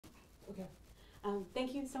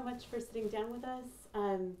Thank you so much for sitting down with us.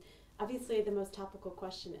 Obviously, the most topical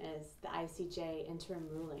question is the ICJ interim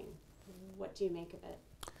ruling. What do you make of it?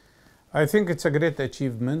 I think it's a great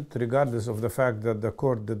achievement, regardless of the fact that the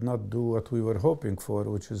court did not do what we were hoping for,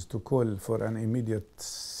 which is to call for an immediate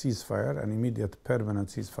ceasefire, an immediate permanent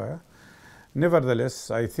ceasefire.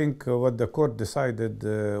 Nevertheless, I think what the court decided,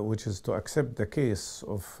 which is to accept the case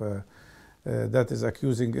of that is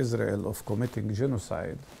accusing Israel of committing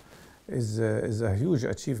genocide, is a huge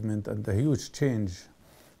achievement and a huge change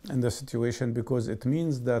in the situation, because it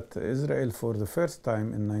means that Israel, for the first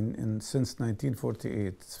time since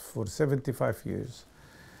 1948, for 75 years,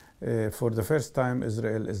 for the first time,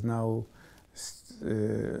 Israel is now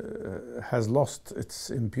has lost its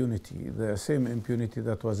impunity, the same impunity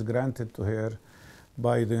that was granted to her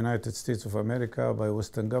by the United States of America, by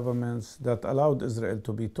Western governments, that allowed Israel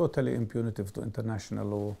to be totally impunitive to international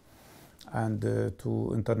law and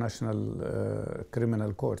to international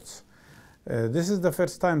criminal courts. This is the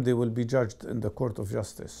first time they will be judged in the Court of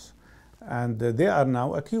Justice. And they are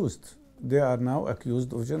now accused. They are now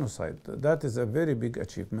accused of genocide. That is a very big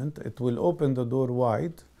achievement. It will open the door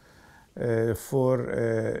wide for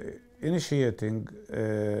initiating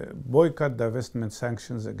boycott, divestment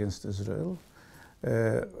sanctions against Israel,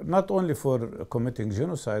 not only for committing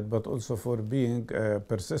genocide, but also for being a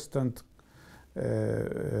persistent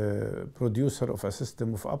producer of a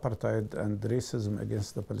system of apartheid and racism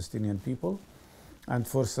against the Palestinian people, and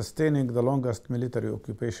for sustaining the longest military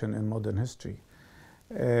occupation in modern history.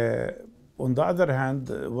 On the other hand,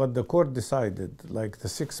 what the court decided, like the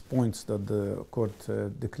 6 points that the court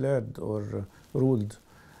declared or ruled,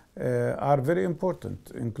 are very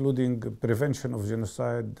important, including prevention of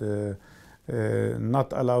genocide,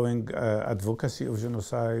 not allowing advocacy of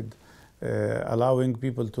genocide, allowing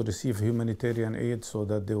people to receive humanitarian aid so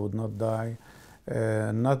that they would not die,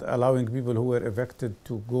 not allowing people who were evicted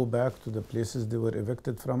to go back to the places they were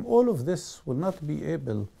evicted from. All of this will not be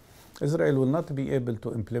able, Israel will not be able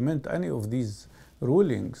to implement any of these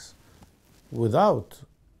rulings without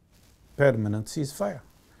permanent ceasefire.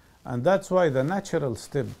 And that's why the natural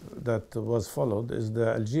step that was followed is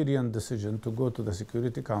the Algerian decision to go to the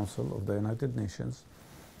Security Council of the United Nations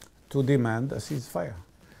to demand a ceasefire.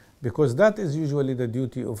 Because that is usually the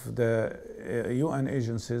duty of the UN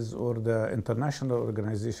agencies or the international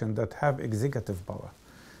organization that have executive power.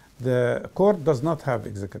 The court does not have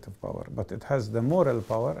executive power, but it has the moral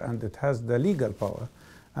power and it has the legal power,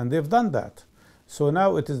 and they've done that. So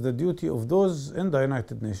now it is the duty of those in the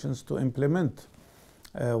United Nations to implement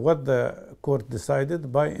what the court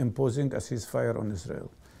decided by imposing a ceasefire on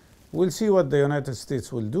Israel. We'll see what the United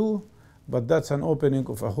States will do, but that's an opening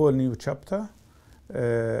of a whole new chapter.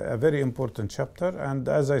 A very important chapter, and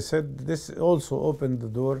as I said, this also opened the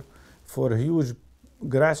door for a huge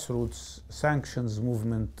grassroots sanctions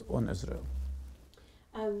movement on Israel.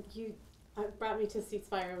 You brought me to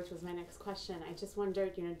ceasefire, which was my next question. I just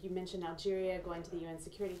wondered, you mentioned Algeria going to the UN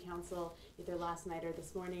Security Council either last night or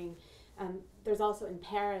this morning. There's also in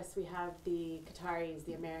Paris, we have the Qataris,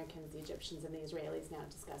 the Americans, the Egyptians, and the Israelis now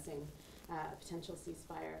discussing a potential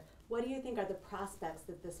ceasefire. What do you think are the prospects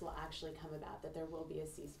that this will actually come about, that there will be a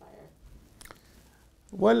ceasefire?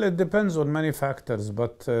 Well, it depends on many factors,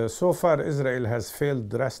 but so far Israel has failed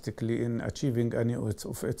drastically in achieving any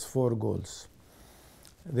of its 4 goals.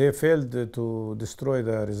 They failed to destroy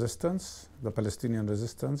the resistance, the Palestinian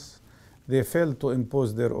resistance. They failed to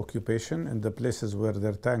impose their occupation in the places where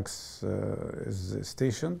their tanks is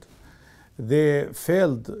stationed. They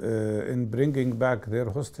failed in bringing back their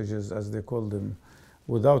hostages, as they call them,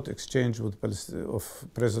 without exchange of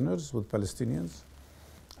prisoners with Palestinians.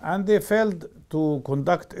 And they failed to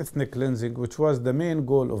conduct ethnic cleansing, which was the main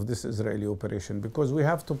goal of this Israeli operation, because we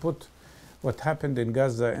have to put what happened in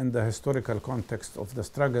Gaza in the historical context of the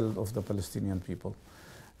struggle of the Palestinian people.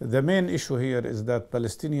 The main issue here is that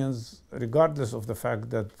Palestinians, regardless of the fact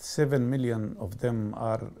that 7 million of them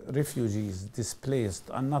are refugees, displaced,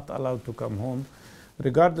 and not allowed to come home,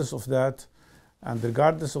 regardless of that, and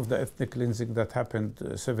regardless of the ethnic cleansing that happened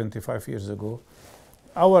 75 years ago,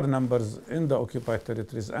 our numbers in the occupied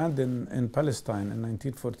territories and in Palestine in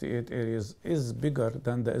 1948 areas is bigger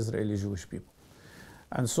than the Israeli Jewish people.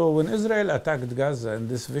 And so when Israel attacked Gaza in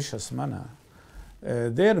this vicious manner,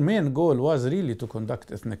 their main goal was really to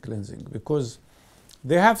conduct ethnic cleansing, because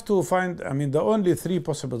they have to find, the only 3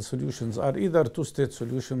 possible solutions are either 2-state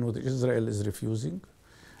solution, which Israel is refusing,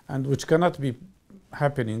 and which cannot be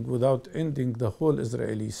happening without ending the whole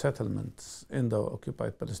Israeli settlements in the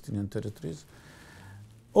occupied Palestinian territories,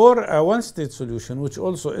 or a 1-state solution, which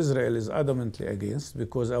also Israel is adamantly against,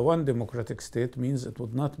 because a 1 democratic state means it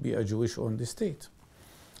would not be a Jewish-only state.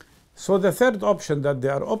 So the third option that they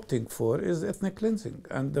are opting for is ethnic cleansing.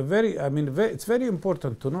 And it's very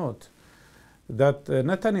important to note that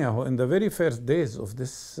Netanyahu, in the very first days of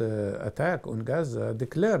this attack on Gaza,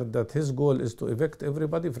 declared that his goal is to evict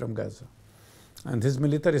everybody from Gaza. And his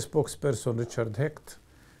military spokesperson, Richard Hecht,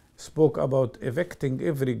 spoke about evicting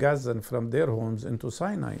every Gazan from their homes into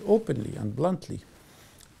Sinai openly and bluntly.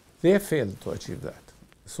 They failed to achieve that.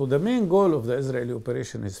 So the main goal of the Israeli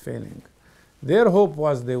operation is failing. Their hope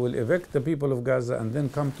was they will evict the people of Gaza and then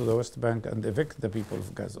come to the West Bank and evict the people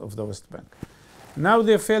of Gaza, of the West Bank. Now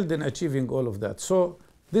they failed in achieving all of that. So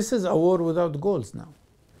this is a war without goals now,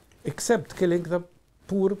 except killing the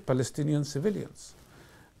poor Palestinian civilians.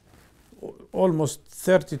 Almost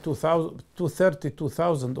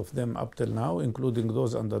 32,000 of them up till now, including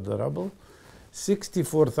those under the rubble.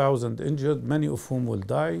 64,000 injured, many of whom will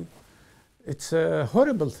die. It's a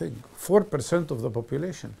horrible thing, 4% of the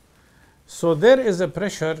population. So there is a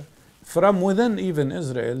pressure from within even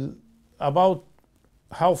Israel about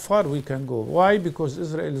how far we can go. Why? Because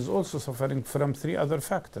Israel is also suffering from three other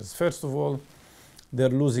factors. First of all, they're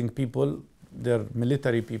losing people, their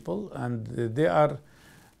military people, and they are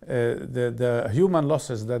the human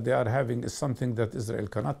losses that they are having is something that Israel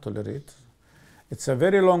cannot tolerate. It's a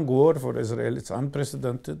very long war for Israel. It's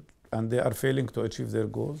unprecedented, and they are failing to achieve their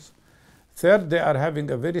goals. Third, they are having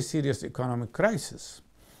a very serious economic crisis,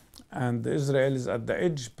 and Israel is at the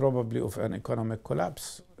edge probably of an economic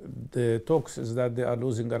collapse. The talks is that they are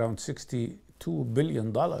losing around $62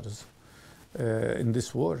 billion in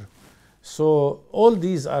this war. So all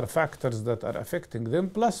these are factors that are affecting them,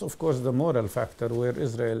 plus of course the moral factor where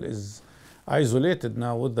Israel is isolated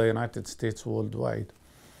now with the United States worldwide.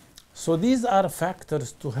 So these are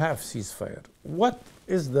factors to have ceasefire. What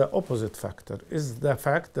is the opposite factor? Is the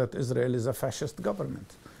fact that Israel is a fascist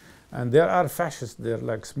government. And there are fascists there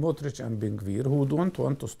like Smotrich and Ben-Gvir who don't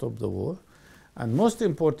want to stop the war. And most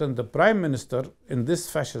important, the prime minister in this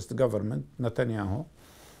fascist government, Netanyahu,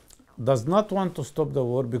 does not want to stop the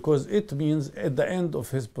war because it means at the end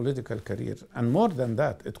of his political career. And more than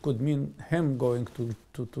that, it could mean him going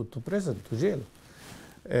to prison, to jail.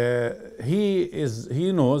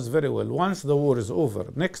 He knows very well, once the war is over,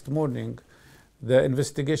 next morning, the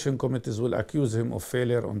investigation committees will accuse him of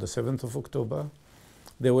failure on the 7th of October.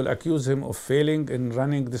 They will accuse him of failing in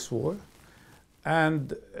running this war.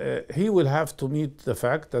 And he will have to meet the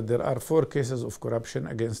fact that there are 4 cases of corruption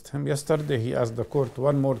against him. Yesterday, he asked the court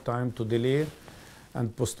one more time to delay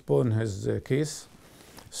and postpone his case.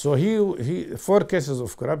 So 4 cases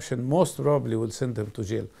of corruption most probably will send him to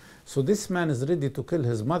jail. So this man is ready to kill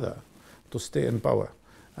his mother to stay in power.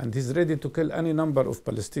 And he's ready to kill any number of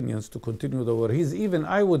Palestinians to continue the war.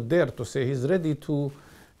 I would dare to say, he's ready to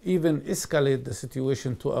even escalate the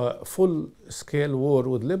situation to a full-scale war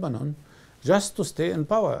with Lebanon, just to stay in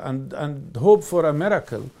power and hope for a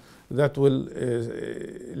miracle that will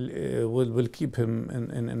keep him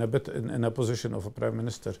in a position of a prime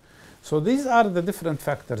minister. So these are the different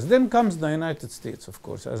factors. Then comes the United States, of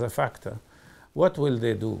course, as a factor. What will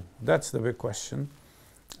they do? That's the big question.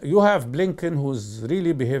 You have Blinken, who's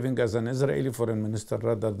really behaving as an Israeli foreign minister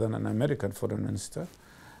rather than an American foreign minister.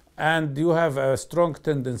 And you have a strong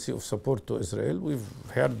tendency of support to Israel. We've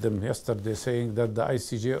heard them yesterday saying that the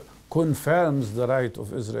ICJ confirms the right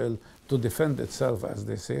of Israel to defend itself, as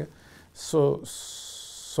they say. So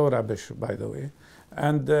rubbish, by the way.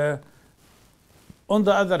 And on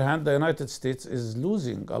the other hand, the United States is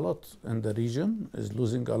losing a lot in the region, is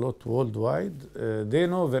losing a lot worldwide. They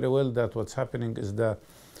know very well that what's happening is the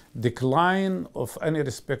decline of any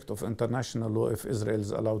respect of international law if Israel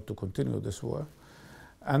is allowed to continue this war.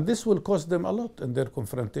 And this will cost them a lot in their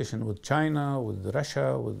confrontation with China, with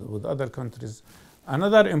Russia, with other countries.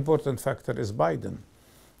 Another important factor is Biden.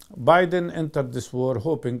 Biden entered this war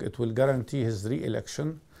hoping it will guarantee his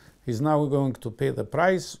re-election. He's now going to pay the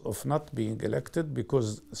price of not being elected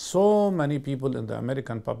because so many people in the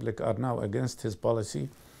American public are now against his policy,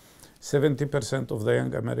 70% of the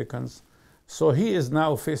young Americans. So he is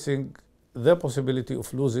now facing the possibility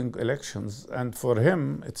of losing elections. And for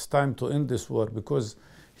him, it's time to end this war because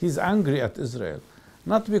he's angry at Israel,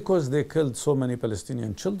 not because they killed so many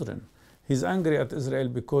Palestinian children. He's angry at Israel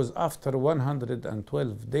because after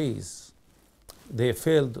 112 days, they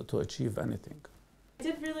failed to achieve anything. I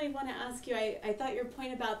did really want to ask you, I thought your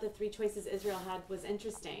point about the 3 choices Israel had was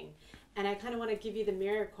interesting. And I kind of want to give you the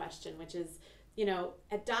mirror question, which is, you know,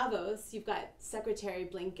 at Davos, you've got Secretary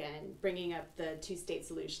Blinken bringing up the 2-state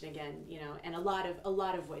solution again, you know, and a lot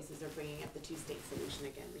of voices are bringing up the 2-state solution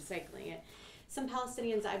again, recycling it. Some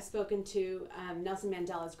Palestinians I've spoken to, Nelson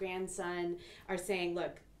Mandela's grandson, are saying,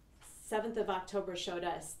 look, 7th of October showed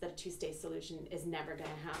us that a two-state solution is never going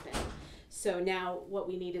to happen. So now what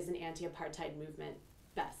we need is an anti-apartheid movement.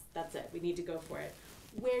 That's it. We need to go for it.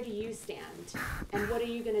 Where do you stand? And what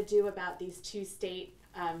are you going to do about these two-state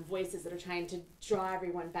voices that are trying to draw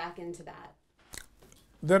everyone back into that?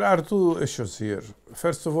 There are two issues here.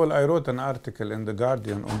 First of all, I wrote an article in The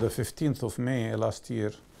Guardian on the 15th of May last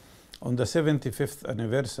year on the 75th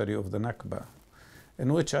anniversary of the Nakba,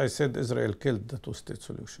 in which I said Israel killed the two-state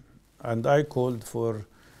solution. And I called for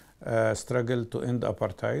a struggle to end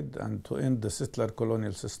apartheid and to end the settler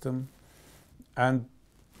colonial system and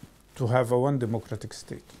to have a one democratic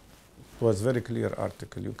state. It was a very clear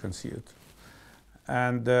article, you can see it.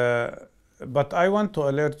 And but I want to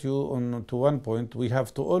alert you to one point. We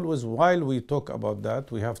have to always, while we talk about that,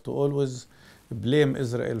 we have to always blame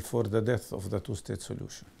Israel for the death of the two-state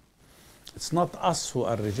solution. It's not us who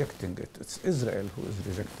are rejecting it, it's Israel who is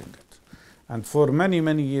rejecting it. And for many,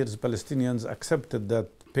 many years, Palestinians accepted that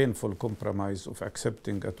painful compromise of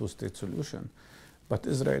accepting a two-state solution, but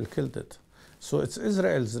Israel killed it. So it's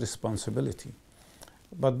Israel's responsibility.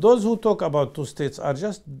 But those who talk about two states are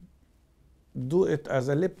just do it as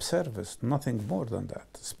a lip service, nothing more than that,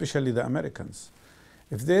 especially the Americans.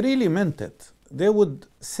 If they really meant it, they would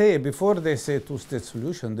say, before they say two-state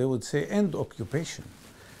solution, they would say end occupation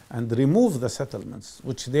and remove the settlements,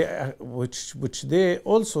 which they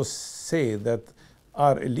also say that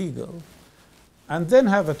are illegal, and then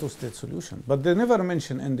have a two-state solution. But they never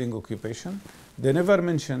mention ending occupation. They never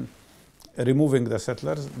mention removing the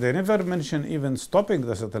settlers. They never mention even stopping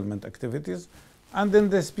the settlement activities. And then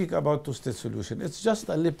they speak about two-state solution. It's just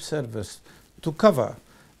a lip service to cover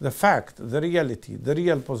the fact, the reality, the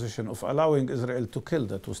real position of allowing Israel to kill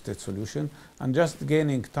the two-state solution and just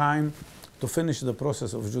gaining time to finish the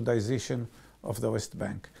process of Judaization of the West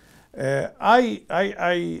Bank. I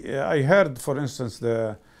heard, for instance,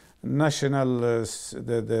 the national,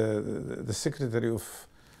 the secretary of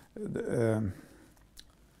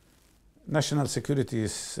National Security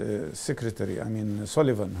Secretary,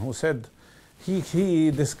 Sullivan, who said, he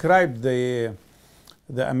described the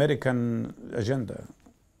American agenda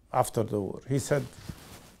after the war. He said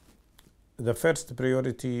the first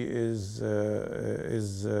priority is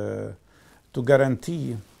to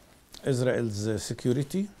guarantee Israel's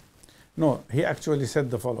security. No, he actually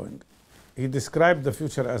said the following. He described the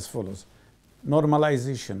future as follows: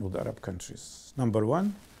 normalization with Arab countries, number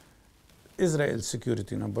one, Israel's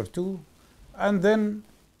security, number two, and then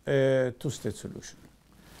a two-state solution.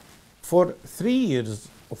 For 3 years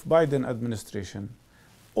of Biden administration,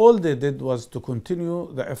 all they did was to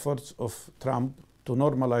continue the efforts of Trump to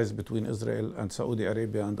normalize between Israel and Saudi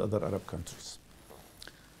Arabia and other Arab countries.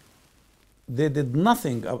 They did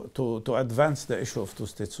nothing to advance the issue of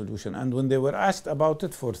two-state solution. And when they were asked about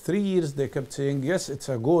it for 3 years, they kept saying, yes, it's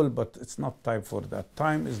a goal, but it's not time for that.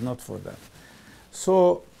 Time is not for that.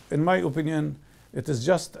 So, in my opinion, it is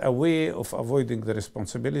just a way of avoiding the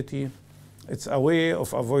responsibility. It's a way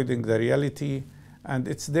of avoiding the reality. And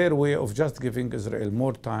it's their way of just giving Israel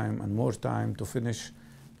more time and more time to finish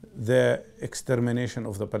the extermination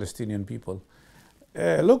of the Palestinian people.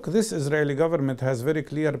 Look, this Israeli government has a very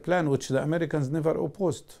clear plan, which the Americans never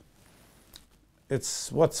opposed.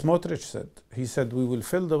 It's what Smotrich said. He said, we will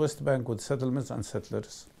fill the West Bank with settlements and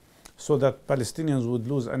settlers so that Palestinians would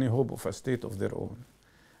lose any hope of a state of their own.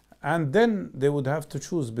 And then they would have to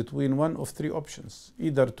choose between one of three options,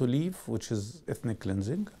 either to leave, which is ethnic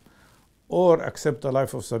cleansing, or accept a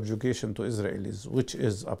life of subjugation to Israelis, which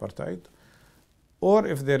is apartheid, or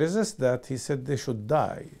if they resist that, he said they should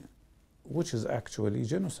die, which is actually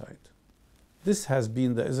genocide. This has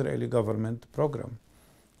been the Israeli government program,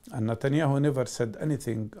 and Netanyahu never said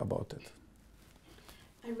anything about it.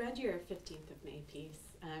 I read your 15th of May piece,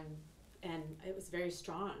 and it was very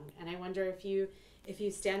strong, and I wonder if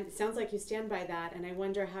you stand, it sounds like you stand by that, and I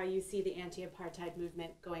wonder how you see the anti-apartheid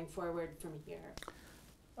movement going forward from here.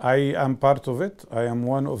 I am part of it. I am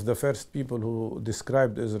one of the first people who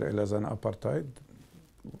described Israel as an apartheid.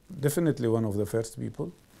 Definitely one of the first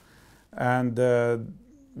people. And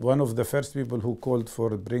one of the first people who called for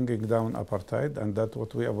bringing down apartheid, and that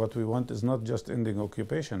what we want is not just ending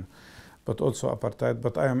occupation, but also apartheid.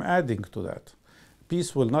 But I am adding to that.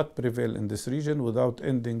 Peace will not prevail in this region without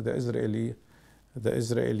ending the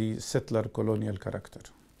Israeli settler colonial character.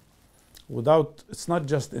 It's not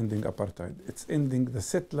just ending apartheid, it's ending the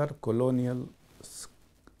settler colonial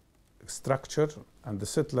structure and the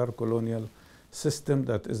settler colonial system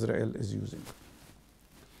that Israel is using.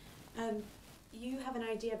 You have an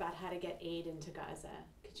idea about how to get aid into Gaza.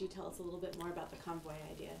 Could you tell us a little bit more about the convoy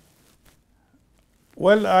idea?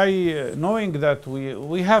 Well, knowing that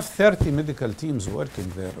we have 30 medical teams working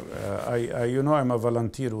there. You know, I'm a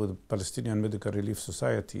volunteer with Palestinian Medical Relief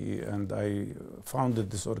Society, and I founded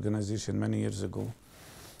this organization many years ago.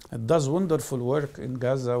 It does wonderful work in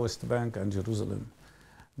Gaza, West Bank, and Jerusalem.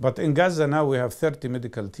 But in Gaza now we have 30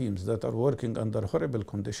 medical teams that are working under horrible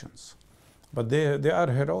conditions. But they are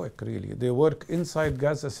heroic, really. They work inside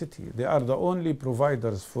Gaza City. They are the only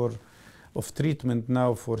providers of treatment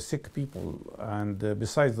now for sick people, and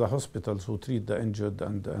besides the hospitals who treat the injured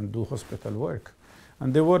and do hospital work.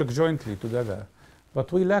 And they work jointly together.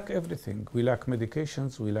 But we lack everything. We lack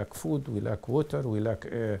medications, we lack food, we lack water, we lack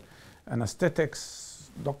anesthetics.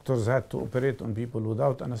 Doctors had to operate on people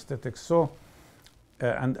without anesthetics. So,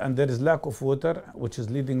 and there is lack of water, which is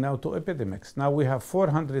leading now to epidemics. Now we have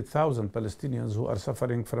 400,000 Palestinians who are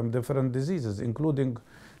suffering from different diseases, including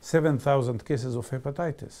 7,000 cases of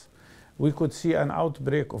hepatitis. We could see an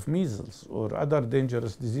outbreak of measles or other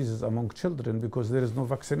dangerous diseases among children because there is no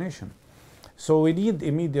vaccination. So we need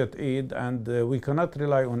immediate aid, and we cannot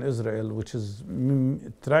rely on Israel, which is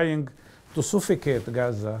trying to suffocate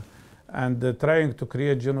Gaza and trying to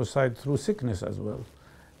create genocide through sickness as well.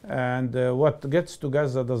 And what gets to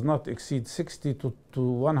Gaza does not exceed 60 to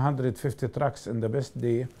 150 trucks in the best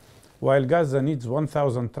day, while Gaza needs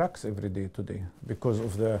 1,000 trucks every day today because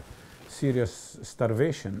of the serious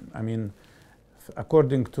starvation. I mean,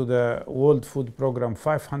 according to the World Food Program,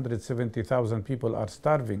 570,000 people are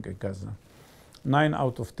starving in Gaza. 9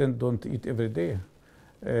 out of 10 don't eat every day.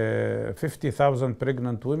 50,000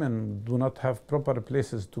 pregnant women do not have proper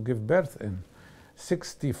places to give birth in.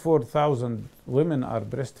 64,000 women are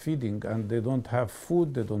breastfeeding, and they don't have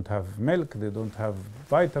food, they don't have milk, they don't have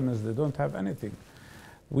vitamins, they don't have anything.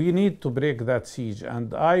 We need to break that siege,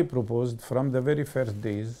 and I proposed from the very first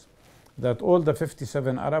days that all the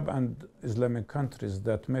 57 Arab and Islamic countries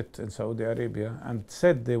that met in Saudi Arabia and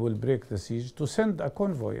said they will break the siege to send a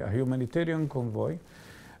convoy, a humanitarian convoy,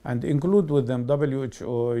 and include with them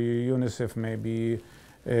WHO, UNICEF, maybe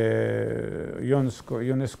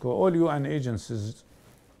UNESCO, all UN agencies,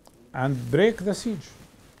 and break the siege.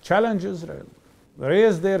 Challenge Israel.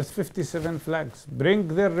 Raise their 57 flags. Bring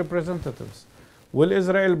their representatives. Will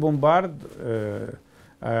Israel bombard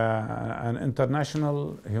an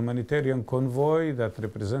international humanitarian convoy that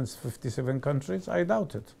represents 57 countries? I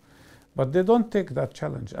doubt it. But they don't take that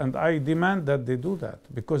challenge, and I demand that they do that,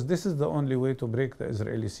 because this is the only way to break the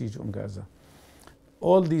Israeli siege on Gaza.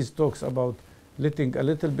 All these talks about letting a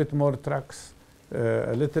little bit more trucks,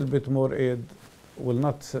 a little bit more aid, will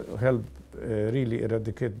not help really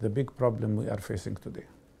eradicate the big problem we are facing today.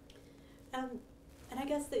 And I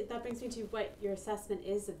guess that brings me to what your assessment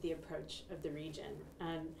is of the approach of the region.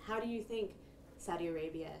 How do you think Saudi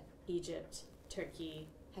Arabia, Egypt, Turkey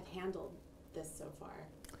have handled this so far?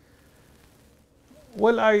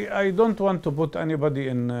 Well, I don't want to put anybody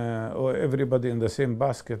in or everybody in the same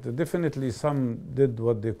basket. Definitely some did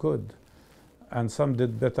what they could, and some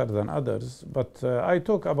did better than others. But I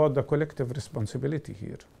talk about the collective responsibility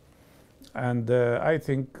here. And I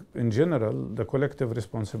think, in general, the collective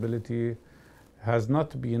responsibility has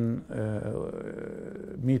not been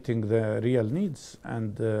meeting the real needs.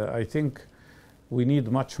 And I think we need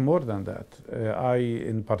much more than that. I,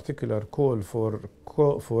 in particular, call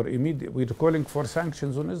for immediate, we're calling for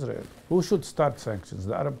sanctions on Israel. Who should start sanctions?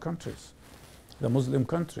 The Arab countries, the Muslim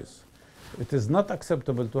countries. It is not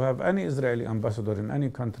acceptable to have any Israeli ambassador in any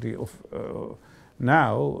country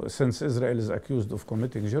now, since Israel is accused of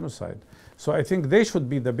committing genocide. So I think they should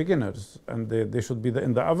be the beginners, and they should be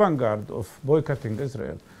in the avant-garde of boycotting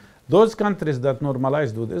Israel. Those countries that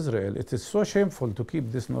normalized with Israel, it is so shameful to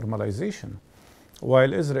keep this normalization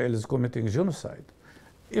while Israel is committing genocide.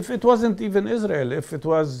 If it wasn't even Israel, if it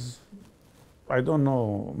was, I don't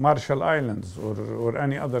know, Marshall Islands or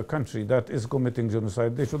any other country that is committing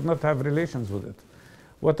genocide, they should not have relations with it.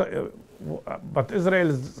 But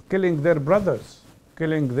Israel is killing their brothers,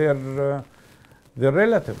 killing their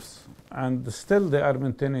relatives, and still they are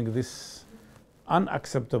maintaining this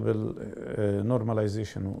unacceptable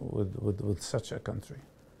normalization with such a country.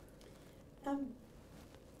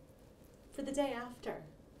 For the day after,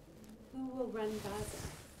 who will run Gaza?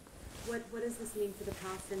 What does this mean for the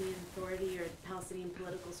Palestinian Authority or Palestinian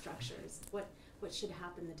political structures? What should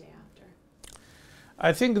happen the day after?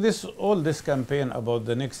 I think all this campaign about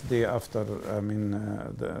the next day after, I mean,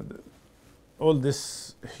 all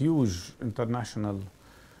this huge international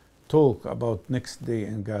talk about next day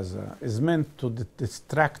in Gaza is meant to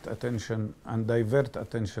distract attention and divert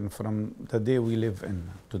attention from the day we live in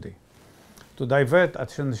today. To divert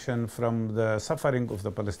attention from the suffering of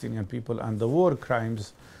the Palestinian people and the war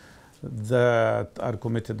crimes that are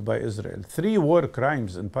committed by Israel. 3 war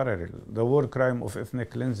crimes in parallel: the war crime of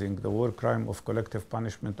ethnic cleansing, the war crime of collective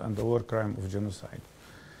punishment, and the war crime of genocide.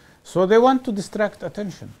 So they want to distract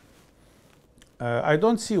attention. I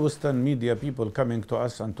don't see Western media people coming to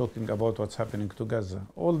us and talking about what's happening to Gaza.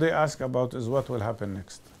 All they ask about is what will happen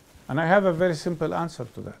next. And I have a very simple answer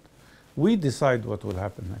to that. We decide what will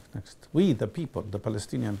happen next. We, the people, the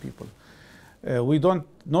Palestinian people.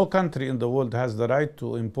 No country in the world has the right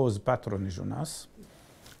to impose patronage on us.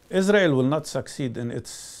 Israel will not succeed in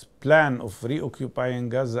its plan of reoccupying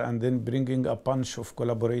Gaza and then bringing a bunch of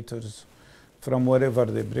collaborators from wherever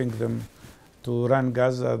they bring them to run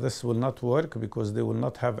Gaza. This will not work because they will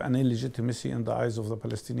not have any legitimacy in the eyes of the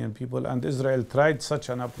Palestinian people. And Israel tried such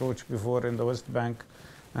an approach before in the West Bank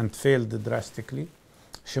and failed drastically.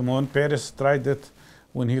 Shimon Peres tried it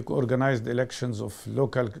when he organized elections of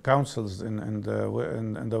local councils in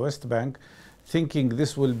the West Bank, thinking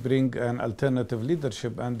this will bring an alternative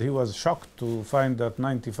leadership. And he was shocked to find that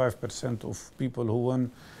 95% of people who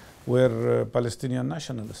won were Palestinian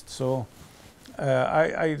nationalists. So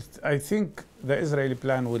I think the Israeli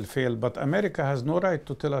plan will fail, but America has no right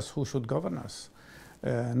to tell us who should govern us.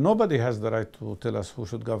 Nobody has the right to tell us who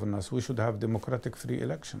should govern us. We should have democratic free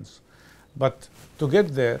elections. But to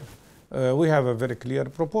get there, we have a very clear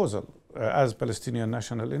proposal as Palestinian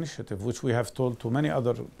National Initiative, which we have told to many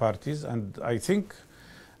other parties. And I think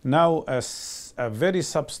now a very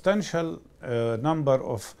substantial number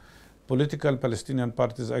of political Palestinian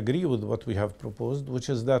parties agree with what we have proposed, which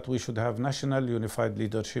is that we should have national unified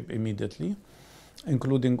leadership immediately,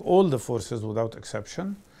 including all the forces without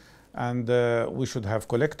exception. And we should have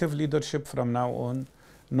collective leadership from now on,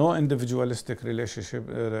 no individualistic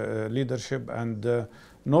leadership, and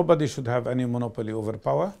nobody should have any monopoly over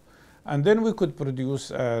power. And then we could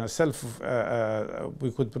produce a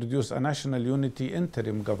national unity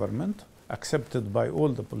interim government accepted by all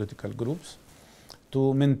the political groups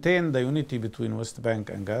to maintain the unity between West Bank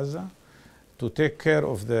and Gaza, to take care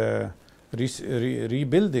of the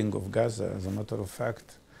rebuilding of Gaza, as a matter of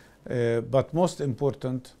fact. But most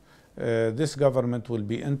important, this government will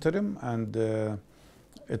be interim, and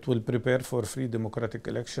it will prepare for free democratic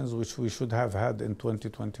elections, which we should have had in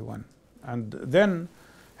 2021. And then,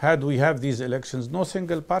 had we have these elections, no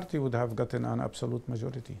single party would have gotten an absolute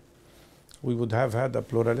majority. We would have had a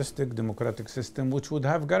pluralistic democratic system which would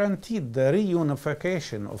have guaranteed the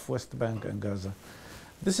reunification of West Bank and Gaza.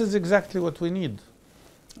 This is exactly what we need.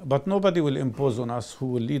 But nobody will impose on us who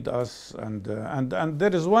will lead us. And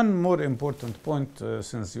there is one more important point,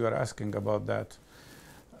 since you are asking about that.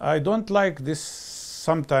 I don't like this,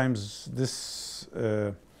 sometimes this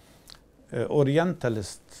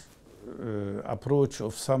Orientalist approach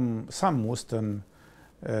of some Western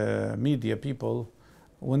media people,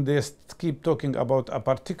 when they keep talking about a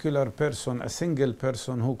particular person, a single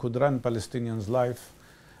person who could run Palestinians' life,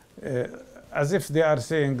 as if they are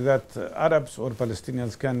saying that Arabs or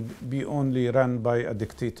Palestinians can be only run by a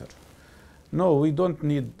dictator. No, we don't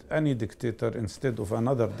need any dictator instead of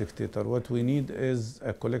another dictator. What we need is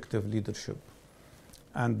a collective leadership.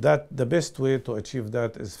 And that the best way to achieve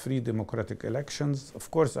that is free democratic elections.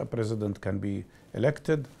 Of course, a president can be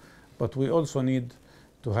elected, but we also need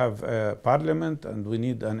to have a parliament, and we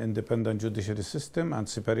need an independent judiciary system and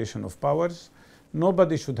separation of powers.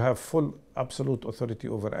 Nobody should have full absolute authority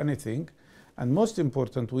over anything. And most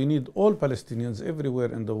important, we need all Palestinians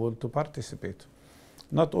everywhere in the world to participate.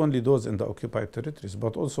 Not only those in the occupied territories,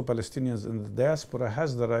 but also Palestinians in the diaspora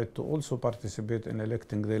has the right to also participate in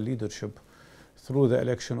electing their leadership through the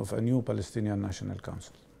election of a new Palestinian National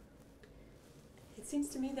Council. It seems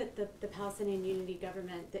to me that the Palestinian Unity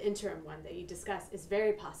Government, the interim one that you discussed, is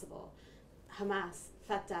very possible. Hamas,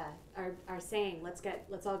 Fatah are saying,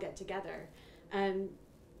 let's all get together.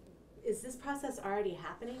 Is this process already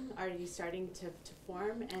happening? Are you starting to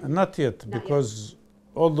form? And not yet, because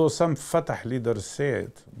although some Fatah leaders say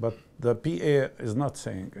it, but the PA is not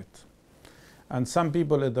saying it. And some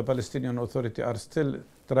people at the Palestinian Authority are still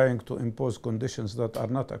trying to impose conditions that are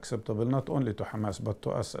not acceptable, not only to Hamas, but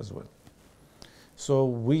to us as well. So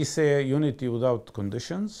we say unity without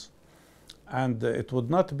conditions, and it would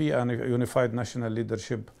not be a unified national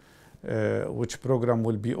leadership, which program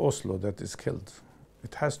will be Oslo that is killed.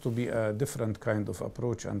 It has to be a different kind of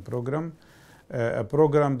approach and program, a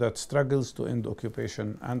program that struggles to end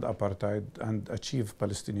occupation and apartheid and achieve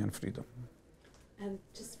Palestinian freedom.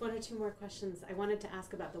 Just one or two more questions. I wanted to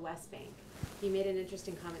ask about the West Bank. You made an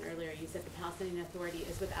interesting comment earlier. You said the Palestinian Authority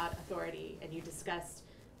is without authority, and you discussed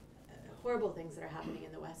horrible things that are happening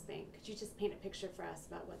in the West Bank. Could you just paint a picture for us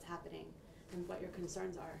about what's happening and what your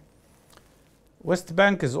concerns are? West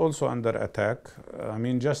Bank is also under attack. I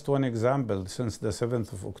mean, just one example, since the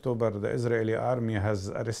 7th of October, the Israeli army has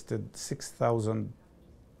arrested 6,000,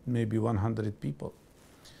 maybe 100 people.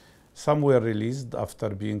 Some were released after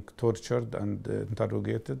being tortured and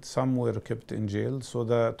interrogated. Some were kept in jail. So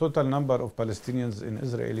the total number of Palestinians in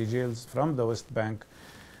Israeli jails from the West Bank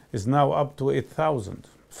is now up to 8,000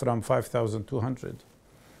 from 5,200.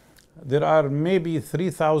 There are maybe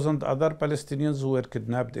 3,000 other Palestinians who were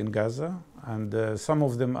kidnapped in Gaza, and some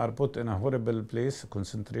of them are put in a horrible place,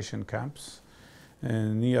 concentration camps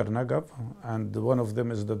near Negev, and one of them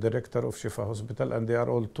is the director of Shifa Hospital, and they are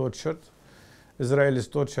all tortured. Israel is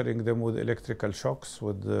torturing them with electrical shocks,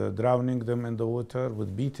 with drowning them in the water,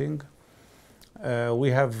 with beating.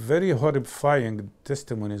 We have very horrifying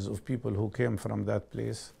testimonies of people who came from that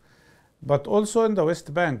place. But also in the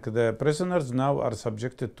West Bank, the prisoners now are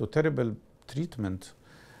subjected to terrible treatment.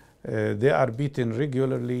 They are beaten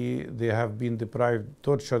regularly. They have been deprived,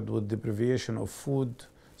 tortured with deprivation of food,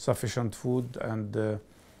 sufficient food, and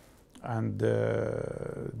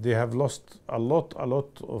they have lost a lot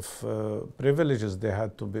of privileges they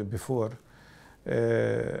had to be before.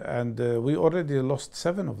 We already lost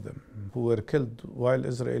 7 of them who were killed while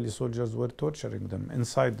Israeli soldiers were torturing them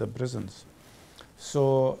inside the prisons.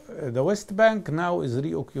 So the West Bank now is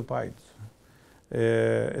reoccupied.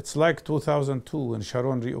 It's like 2002 when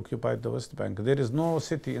Sharon reoccupied the West Bank. There is no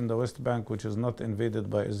city in the West Bank which is not invaded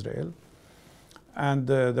by Israel. And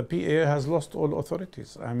the PA has lost all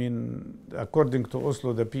authorities. I mean, according to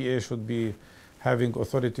Oslo, the PA should be having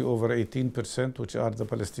authority over 18%, which are the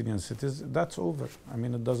Palestinian cities. That's over. I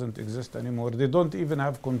mean, it doesn't exist anymore. They don't even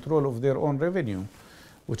have control of their own revenue,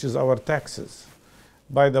 which is our taxes.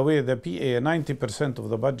 By the way, the PA, 90% of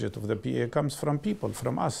the budget of the PA comes from people,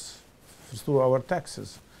 from us, through our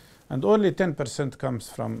taxes. And only 10% comes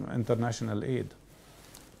from international aid.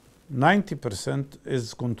 90%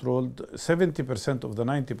 is controlled, 70% of the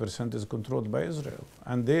 90% is controlled by Israel,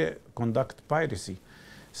 and they conduct piracy.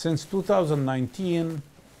 Since 2019,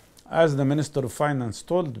 as the Minister of Finance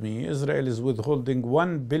told me, Israel is withholding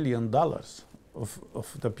 $1 billion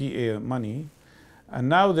of the PA money, and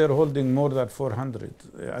now they're holding more than 400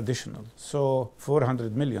 additional, so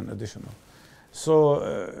 400 million additional. So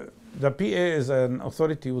the PA is an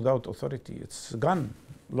authority without authority. It's gone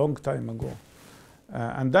long time ago.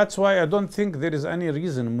 And that's why I don't think there is any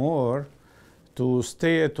reason more to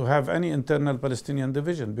have any internal Palestinian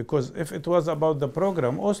division, because if it was about the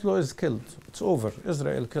program, Oslo is killed. It's over.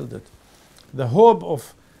 Israel killed it. The hope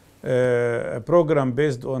of a program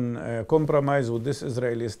based on compromise with this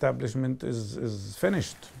Israeli establishment is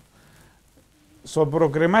finished. So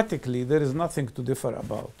programmatically, there is nothing to differ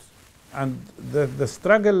about. And the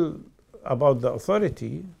struggle about the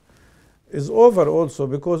authority is over also,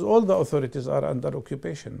 because all the authorities are under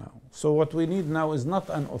occupation now. So what we need now is not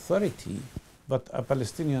an authority, but a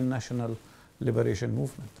Palestinian National Liberation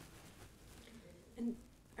Movement. And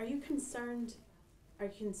are you concerned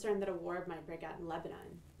that a war might break out in Lebanon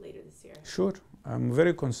later this year? Sure, I'm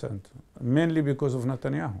very concerned, mainly because of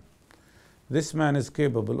Netanyahu. This man is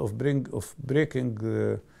capable of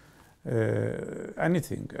breaking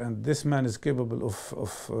anything, and this man is capable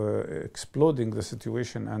of exploding the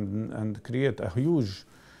situation and create a huge,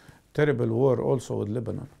 terrible war also with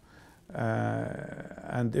Lebanon.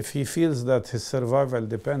 And if he feels that his survival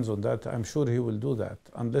depends on that, I'm sure he will do that,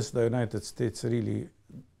 unless the United States really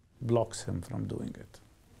blocks him from doing it.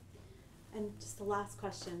 And just the last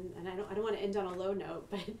question, and I don't want to end on a low note,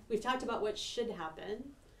 but we've talked about what should happen.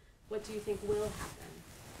 What do you think will happen?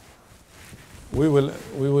 We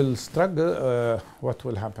will struggle. What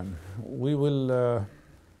will happen? We will,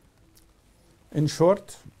 in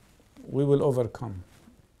short, we will overcome,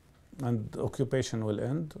 and occupation will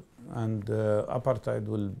end, and apartheid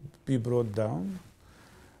will be brought down,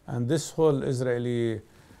 and this whole Israeli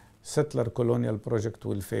settler colonial project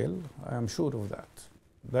will fail. I am sure of that.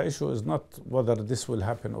 The issue is not whether this will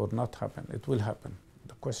happen or not happen. It will happen.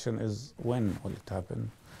 The question is, when will it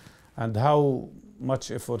happen, and how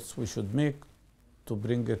much efforts we should make to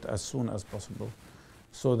bring it as soon as possible,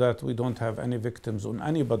 so that we don't have any victims on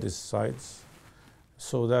anybody's sides,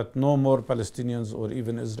 so that no more Palestinians or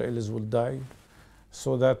even Israelis will die,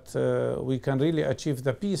 so that we can really achieve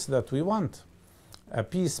the peace that we want, a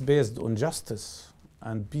peace based on justice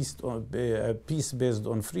and a peace based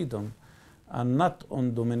on freedom, and not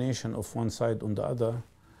on domination of one side on the other,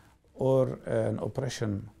 or an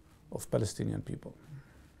oppression of Palestinian people.